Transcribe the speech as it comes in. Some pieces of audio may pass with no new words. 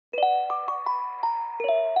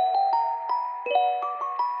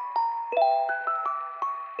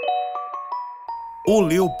O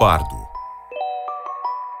leopardo.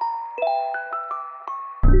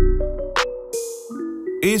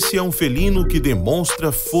 Esse é um felino que demonstra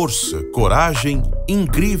força, coragem e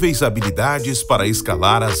incríveis habilidades para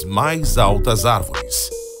escalar as mais altas árvores.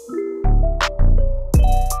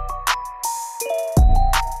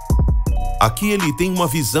 Aqui ele tem uma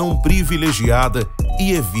visão privilegiada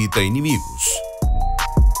e evita inimigos.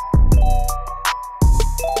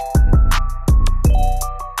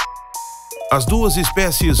 As duas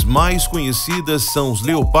espécies mais conhecidas são os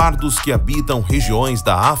leopardos que habitam regiões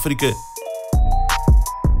da África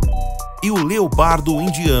e o leopardo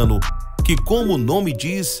indiano, que, como o nome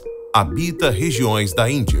diz, habita regiões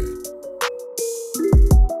da Índia.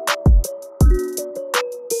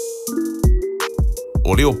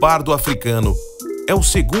 O leopardo africano é o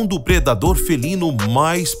segundo predador felino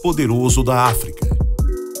mais poderoso da África,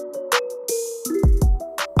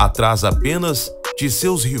 atrás apenas de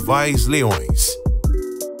seus rivais leões.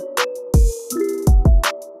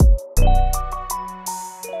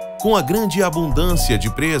 Com a grande abundância de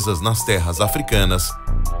presas nas terras africanas,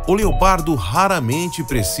 o leopardo raramente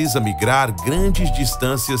precisa migrar grandes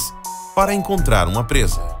distâncias para encontrar uma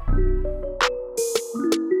presa.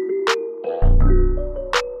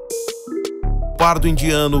 O leopardo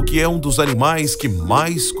indiano, que é um dos animais que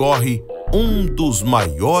mais corre um dos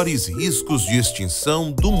maiores riscos de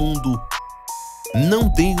extinção do mundo, não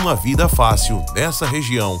tem uma vida fácil nessa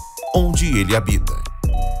região onde ele habita.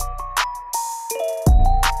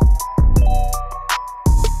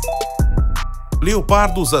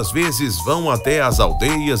 Leopardos às vezes vão até as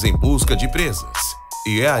aldeias em busca de presas,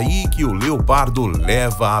 e é aí que o leopardo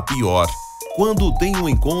leva a pior, quando tem um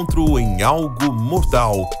encontro em algo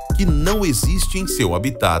mortal que não existe em seu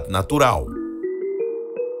habitat natural.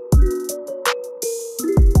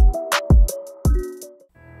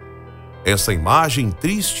 Essa imagem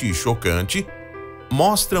triste e chocante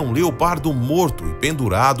mostra um leopardo morto e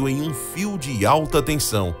pendurado em um fio de alta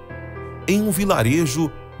tensão, em um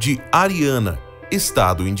vilarejo de Haryana,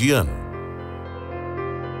 estado indiano.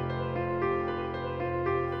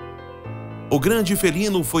 O grande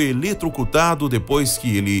felino foi eletrocutado depois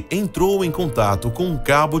que ele entrou em contato com um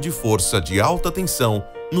cabo de força de alta tensão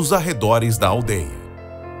nos arredores da aldeia.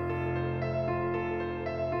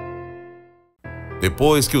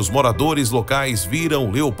 Depois que os moradores locais viram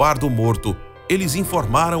o leopardo morto, eles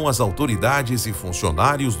informaram as autoridades e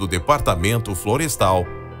funcionários do departamento florestal,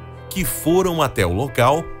 que foram até o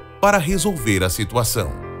local para resolver a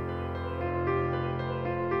situação.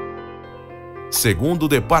 Segundo o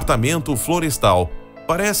departamento florestal,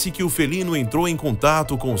 parece que o felino entrou em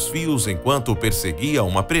contato com os fios enquanto perseguia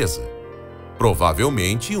uma presa,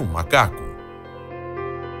 provavelmente um macaco.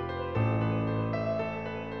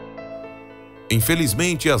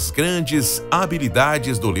 Infelizmente, as grandes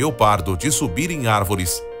habilidades do leopardo de subir em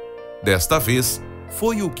árvores, desta vez,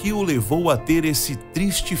 foi o que o levou a ter esse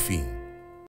triste fim.